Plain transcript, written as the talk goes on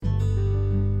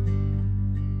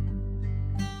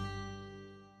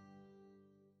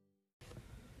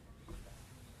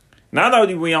Now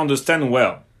that we understand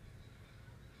well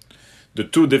the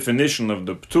two definitions of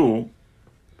the patur,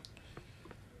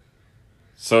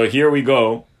 so here we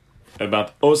go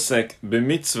about Osek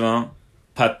b'mitzvah,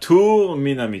 patur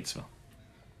min hamitzvah.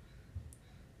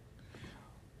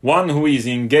 One who is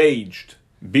engaged,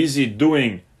 busy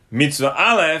doing mitzvah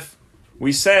aleph,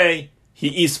 we say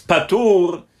he is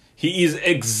patur, he is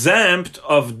exempt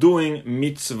of doing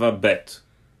mitzvah bet.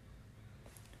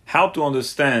 How to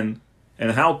understand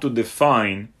and how to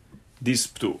define this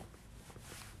patur?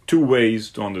 Two ways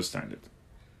to understand it.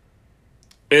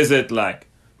 Is it like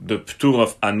the patur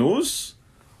of anus,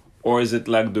 or is it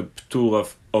like the patur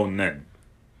of onen?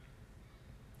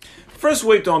 First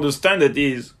way to understand it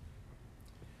is,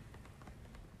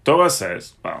 Torah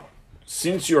says, well,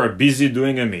 since you are busy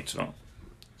doing a mitzvah,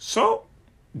 so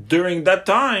during that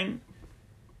time,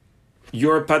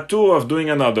 you're patur of doing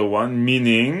another one,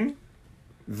 meaning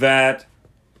that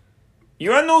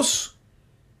you're anus.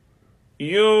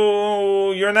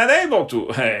 You're not able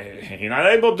to. You're not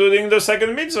able to doing the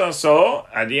second mitzvah, so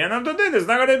at the end of the day, there's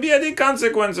not going to be any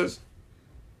consequences.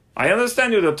 I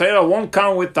understand you, the Torah won't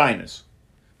come with tinus.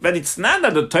 But it's not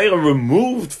that the Torah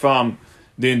removed from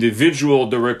the individual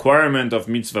the requirement of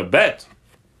mitzvah bet.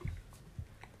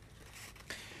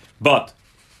 But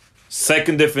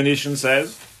second definition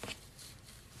says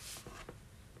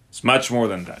it's much more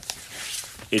than that.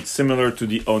 It's similar to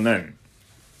the onen.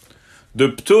 The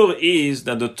patur is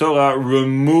that the Torah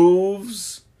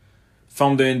removes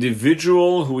from the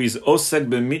individual who is osek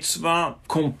b'mitzvah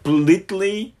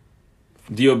completely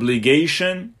the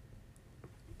obligation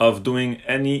of doing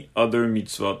any other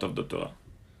mitzvot of the Torah.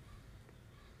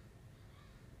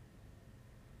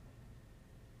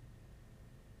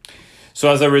 So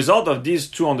as a result of these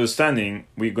two understandings,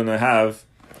 we're going to have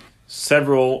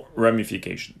several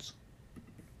ramifications.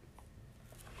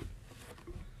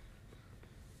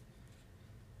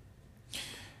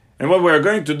 And what we're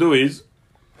going to do is,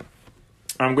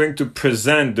 I'm going to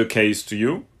present the case to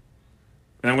you,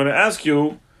 and I'm going to ask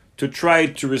you to try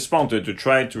to respond to it, to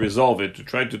try to resolve it, to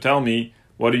try to tell me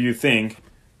what do you think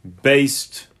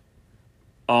based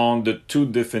on the two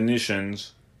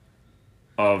definitions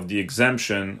of the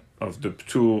exemption of the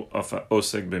patur of a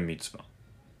osek b'mitzvah.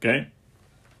 Okay?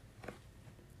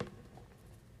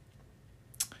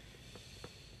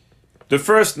 The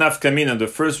first nafkamina, the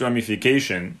first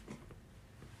ramification,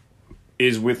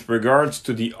 is with regards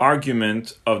to the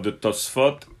argument of the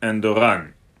Tosfot and the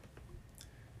Ran.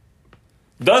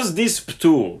 Does this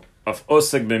patur of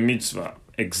osek b'mitzvah,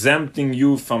 exempting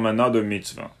you from another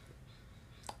mitzvah,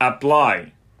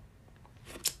 apply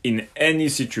in any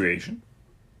situation?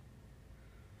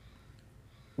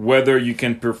 Whether you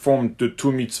can perform the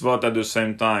two mitzvot at the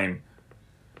same time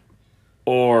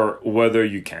or whether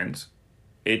you can't.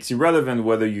 It's irrelevant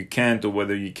whether you can't or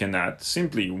whether you cannot.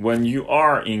 Simply, when you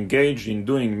are engaged in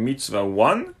doing mitzvah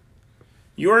 1,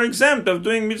 you are exempt of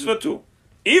doing mitzvah 2.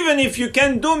 Even if you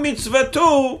can do mitzvah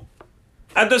 2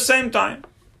 at the same time.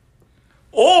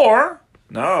 Or,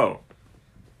 no.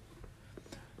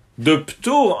 The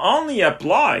patur only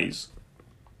applies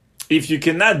if you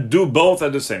cannot do both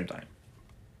at the same time.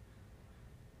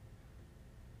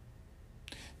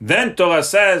 Then Torah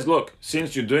says, look,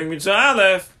 since you're doing mitzvah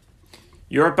aleph,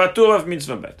 you're a patur of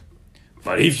mitzvah bet.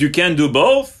 But if you can do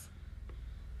both,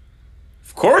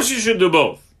 of course you should do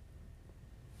both.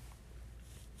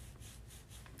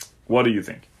 What do you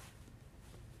think?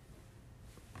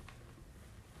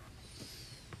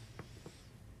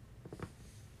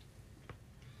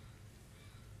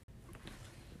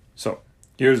 So,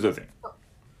 here's the thing.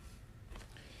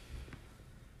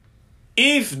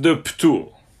 If the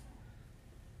patur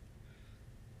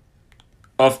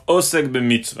of osek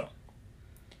b'mitzvah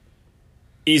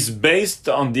is based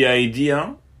on the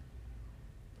idea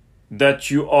that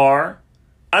you are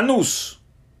anus,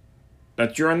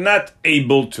 that you're not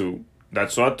able to,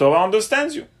 that's what Torah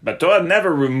understands you. But Torah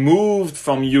never removed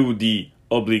from you the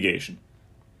obligation.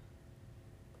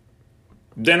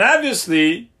 Then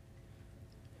obviously,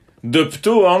 the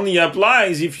patur only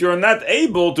applies if you're not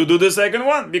able to do the second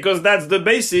one, because that's the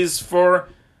basis for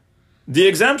the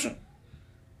exemption.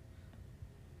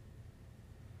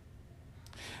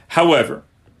 However,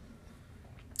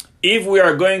 if we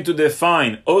are going to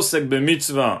define osek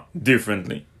b'mitzvah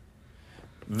differently,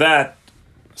 that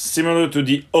similar to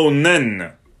the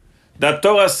onen, that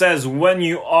Torah says when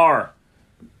you are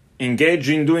engaged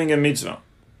in doing a mitzvah,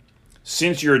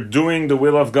 since you're doing the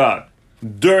will of God,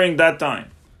 during that time,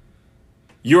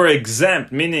 you're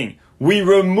exempt, meaning we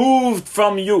removed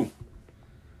from you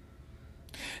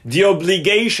the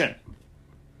obligation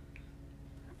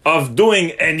of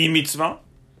doing any mitzvah.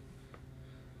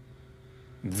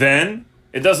 then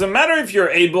it doesn't matter if you're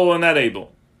able or not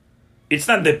able. It's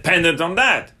not dependent on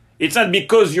that. It's not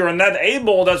because you're not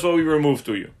able, that's what we remove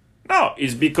to you. No,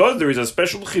 it's because there is a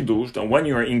special chidush that when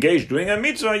you are engaged doing a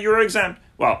mitzvah, you're exempt.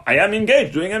 Well, I am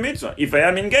engaged doing a mitzvah. If I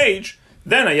am engaged,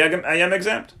 then I am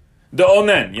exempt. The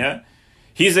onen, yeah?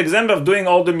 He's exempt of doing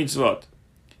all the mitzvot.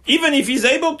 Even if he's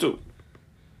able to.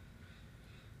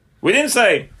 We didn't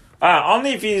say,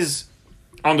 only if he's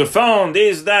on the phone,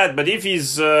 this, that, but if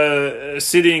he's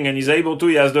sitting and he's able to,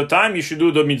 he has the time, he should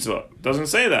do the mitzvah. It doesn't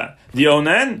say that. The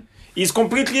onen is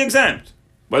completely exempt.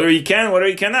 Whether he can, whether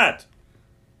he cannot.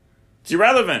 It's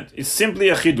irrelevant. It's simply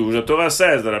a chidush. The Torah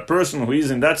says that a person who is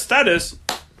in that status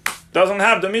doesn't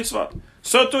have the mitzvah.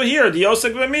 So to here, the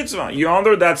Osek mitzvah, you're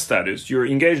under that status, you're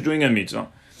engaged doing a mitzvah.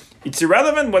 It's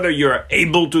irrelevant whether you're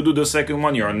able to do the second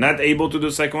one, you're not able to do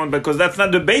the second one, because that's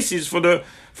not the basis for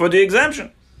the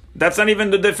exemption. That's not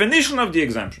even the definition of the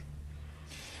exemption.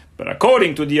 But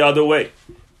according to the other way,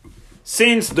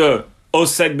 since the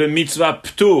Osek mitzvah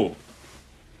patur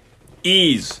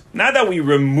is, now that we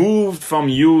removed from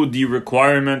you the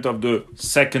requirement of the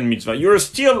second mitzvah, you're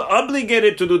still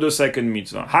obligated to do the second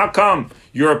mitzvah. How come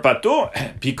you're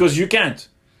patur? Because you can't.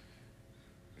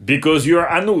 Because you're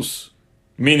anus.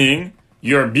 Meaning,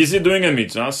 you're busy doing a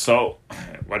mitzvah, so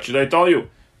what should I tell you?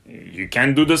 You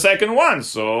can't do the second one,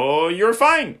 so you're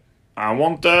fine. I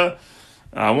won't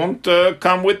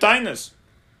come with tightness.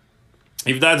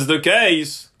 If that's the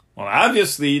case, well,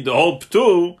 obviously the whole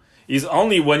patur is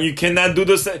only when you cannot do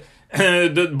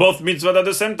both mitzvot at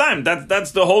the same time.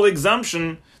 That's the whole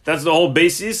exemption. That's the whole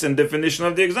basis and definition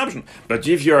of the exemption. But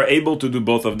if you are able to do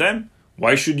both of them,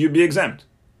 why should you be exempt?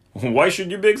 Why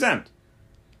should you be exempt?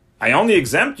 I only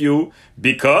exempt you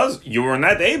because you were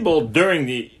not able during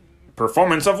the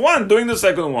performance of one, doing the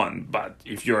second one. But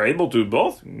if you're able to do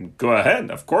both, go ahead.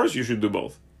 Of course you should do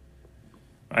both.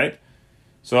 Right?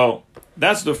 So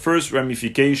that's the first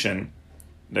ramification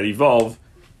that evolved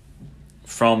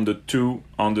from the two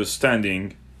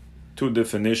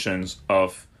definitions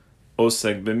of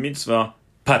Osek b'mitzvah,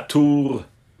 patur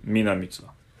mina mitzvah.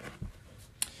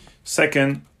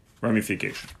 Second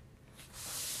ramification.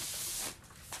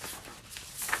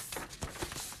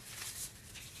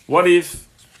 What if,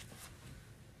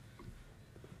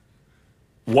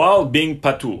 while being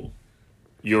patur,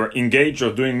 you're engaged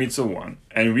of doing mitzvah 1,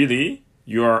 and really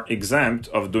you are exempt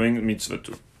of doing mitzvah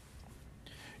 2?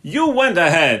 You went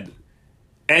ahead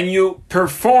and you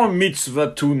perform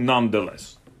mitzvah 2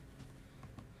 nonetheless.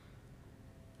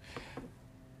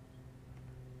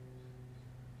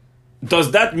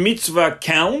 Does that mitzvah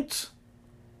count?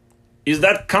 Is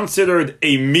that considered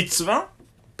a mitzvah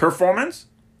performance?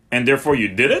 And therefore you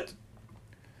did it?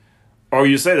 Or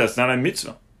you say that's not a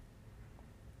mitzvah?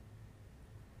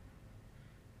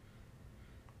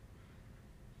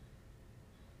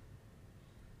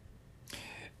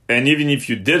 And even if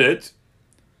you did it,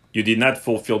 you did not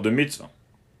fulfill the mitzvah.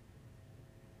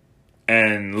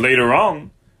 And later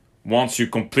on, once you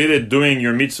completed doing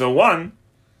your mitzvah 1,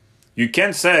 you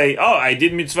can't say, oh, I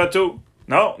did mitzvah 2.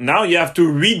 No, now you have to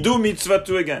redo mitzvah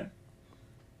 2 again.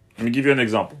 Let me give you an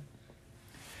example.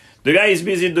 The guy is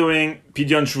busy doing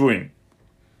pidyon shvuim.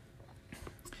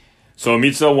 So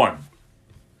mitzvah 1.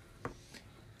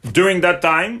 During that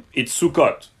time, it's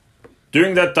Sukkot.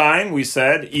 During that time, we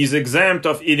said he's exempt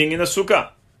of eating in a sukkah,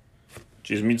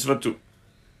 which is mitzvah 2.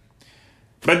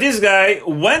 But this guy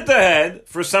went ahead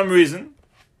for some reason,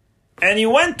 and he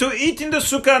went to eat in the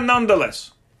sukkah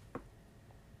nonetheless.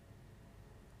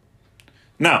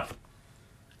 Now,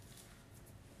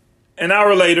 an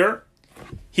hour later,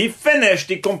 he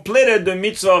completed the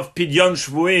mitzvah of pidyon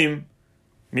shvuim,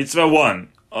 mitzvah 1,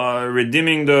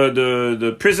 redeeming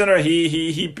the prisoner.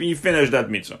 He finished that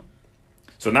mitzvah.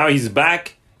 So now he's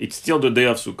back. It's still the day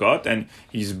of Sukkot, and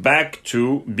he's back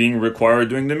to being required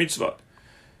doing the mitzvah.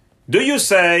 Do you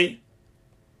say,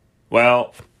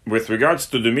 well, with regards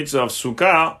to the mitzvah of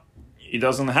Sukkah, he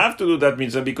doesn't have to do that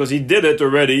mitzvah because he did it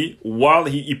already while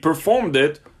he performed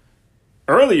it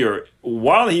earlier,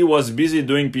 while he was busy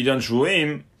doing pidyon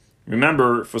shvuim.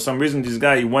 Remember, for some reason, this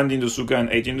guy went into Sukkah and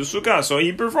ate in the Sukkah, so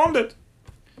he performed it.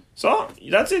 So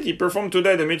that's it. He performed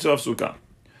today the mitzvah of Sukkah.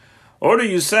 Or do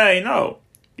you say, no,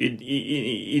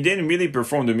 he didn't really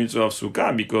perform the mitzvah of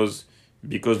Sukkah because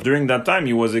during that time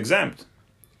he was exempt.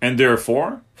 And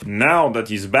therefore, now that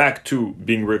he's back to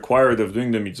being required of doing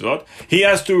the mitzvot, he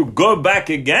has to go back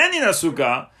again in a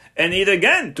Sukkah and eat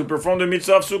again to perform the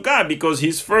mitzvah of Sukkah because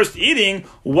his first eating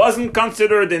wasn't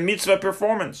considered a mitzvah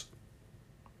performance.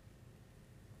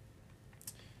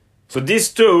 So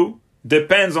this too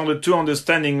depends on the two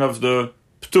understanding of the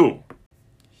patur.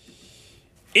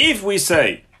 If we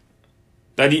say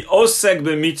that the Osek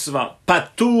mitzvah,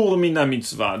 patur mina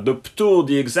mitzvah, the patur,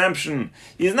 the exemption,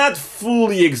 is not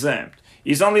fully exempt.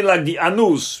 It's only like the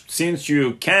anus, since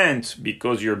you can't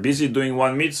because you're busy doing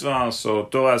one mitzvah, so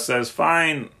Torah says,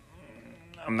 fine,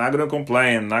 I'm not going to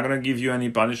complain, I'm not going to give you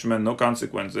any punishment, no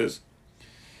consequences.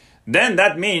 Then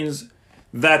that means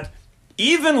that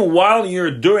even while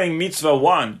you're doing mitzvah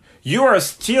 1, you are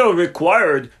still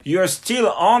required, you are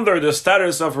still under the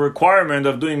status of requirement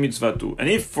of doing mitzvah 2. And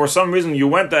if for some reason you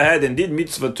went ahead and did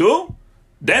mitzvah 2,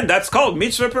 then that's called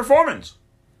mitzvah performance.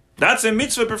 That's a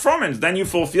mitzvah performance. Then you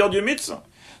fulfilled your mitzvah.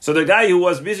 So the guy who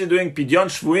was busy doing pidyon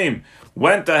shvuim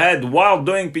went ahead while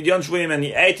doing pidyon shvuim and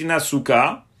he ate in a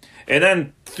sukkah, and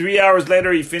then 3 hours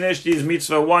later he finished his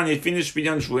mitzvah 1, he finished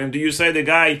pidyon shvuim. Do you say the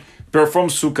guy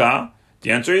performed sukkah? The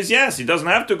answer is yes. He doesn't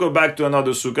have to go back to another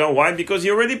sukkah. Why? Because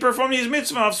he already performed his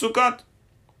mitzvah of sukkot.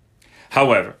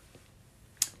 However,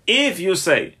 if you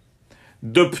say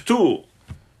the patur,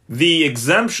 the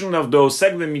exemption of the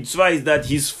Osek mitzvah is that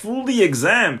he's fully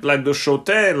exempt, like the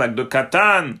shoteh, like the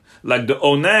katan, like the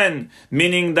onen,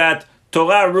 meaning that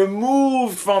Torah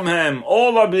removed from him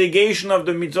all obligation of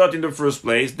the mitzvot in the first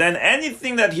place, then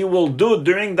anything that he will do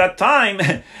during that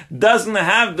time doesn't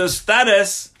have the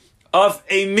status of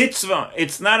a mitzvah.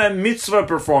 It's not a mitzvah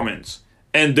performance.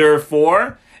 And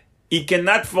therefore, he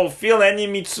cannot fulfill any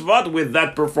mitzvot with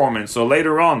that performance. So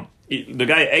later on, the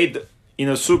guy ate in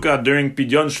a sukkah during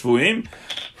pidyon shvuim.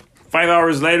 5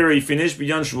 hours later, he finished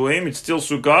pidyon shvuim. It's still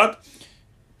sukkot.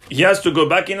 He has to go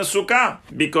back in a sukkah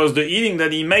because the eating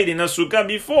that he made in a sukkah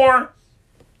before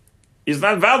is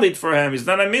not valid for him. It's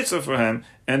not a mitzvah for him,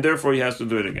 and therefore he has to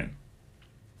do it again.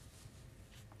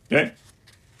 Okay?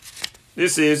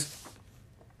 This is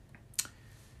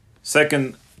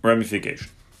second ramification.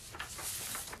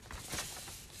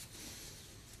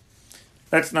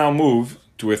 Let's now move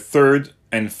to a third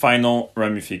and final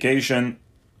ramification,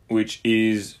 which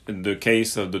is the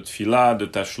case of the tefillah, the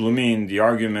tashlumin, the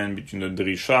argument between the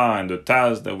drisha and the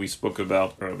taz that we spoke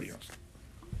about earlier.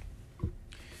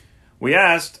 We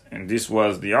asked, and this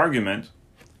was the argument,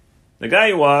 the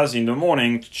guy was in the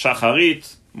morning,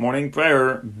 shacharit, morning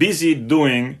prayer, busy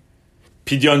doing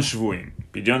pidyon shvuim.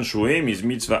 Pidyon shvuim is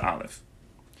mitzvah aleph.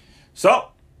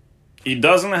 So, he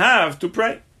doesn't have to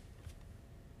pray.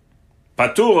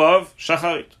 Patur of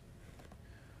shacharit.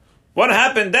 What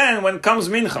happened then when comes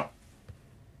mincha?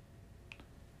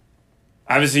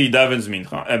 Obviously, he davens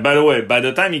mincha. And by the way, by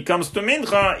the time he comes to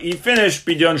mincha, he finished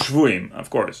pidyon shvuim, of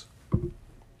course.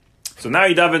 So now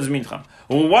he davens mincha.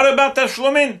 Well, what about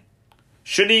tashlumin?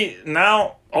 Should he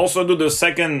now also do the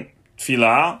second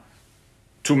tefillah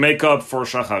to make up for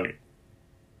shacharit?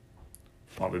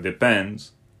 Well, it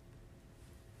depends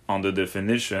on the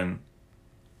definition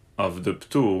of the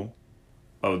patur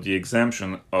of the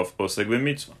exemption of Osek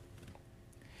mitzvah.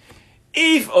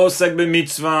 If Osek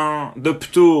mitzvah, the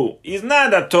patur, is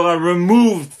not that Torah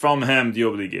removed from him the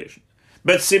obligation,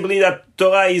 but simply that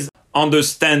Torah is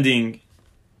understanding,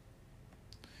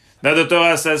 that the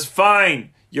Torah says,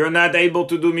 fine, you're not able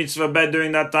to do mitzvah bet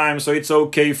during that time, so it's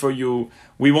okay for you,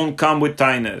 we won't come with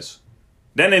tainus.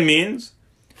 Then it means,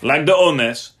 like the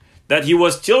ones, that he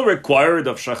was still required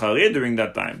of shacharit during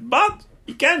that time, but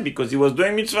he can't because he was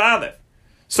doing mitzvah aleph.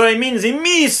 So it means he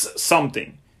missed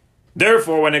something.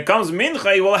 Therefore, when it comes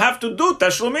mincha, he will have to do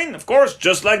tashlumin, of course,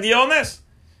 just like the ones.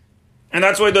 And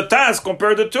that's why the Taz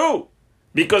compared the two.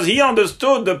 Because he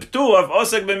understood the patur of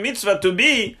Osek mitzvah to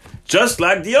be just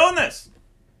like the ones.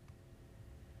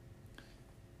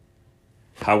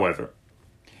 However,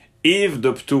 if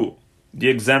the patur, the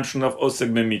exemption of Osek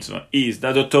mitzvah, is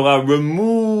that the Torah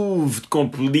removed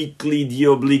completely the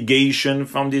obligation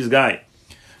from this guy,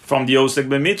 from the Osek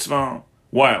mitzvah,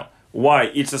 well,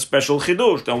 why? It's a special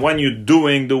chidush. And when you're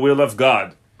doing the will of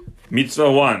God,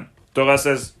 mitzvah 1, Torah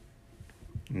says,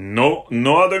 no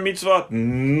other mitzvah,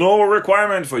 no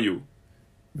requirement for you.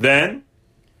 Then,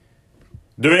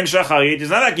 during shacharit, it's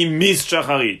not like he missed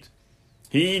shacharit.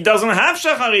 He doesn't have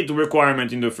shacharit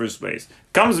requirement in the first place.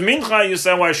 Comes mincha, you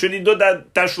say, why should he do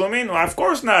that tashlumin? Well, of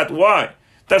course not. Why?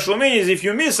 Tashlumin is if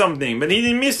you miss something, but he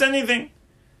didn't miss anything.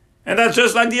 And that's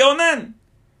just like the onen.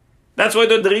 That's why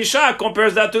the drisha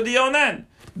compares that to the onen.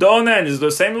 The onen is the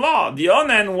same law. The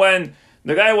onen, when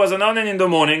the guy was an onen in the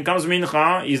morning, comes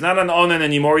mincha, he's not an onen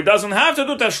anymore, he doesn't have to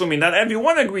do tashlumin. That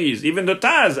everyone agrees. Even the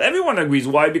taz, everyone agrees.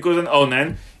 Why? Because an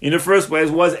onen, in the first place,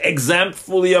 was exempt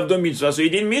fully of the mitzvah, so he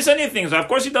didn't miss anything. So of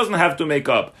course he doesn't have to make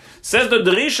up. Says the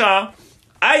drisha,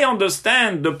 I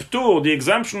understand the patur, the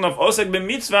exemption of Osek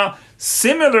mitzvah,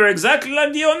 similar exactly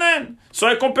like the onen. So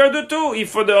I compare the two. If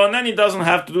for the onen he doesn't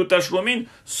have to do tashlumin,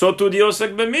 so to the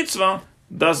Osek mitzvah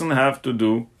doesn't have to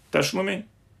do tashlumin.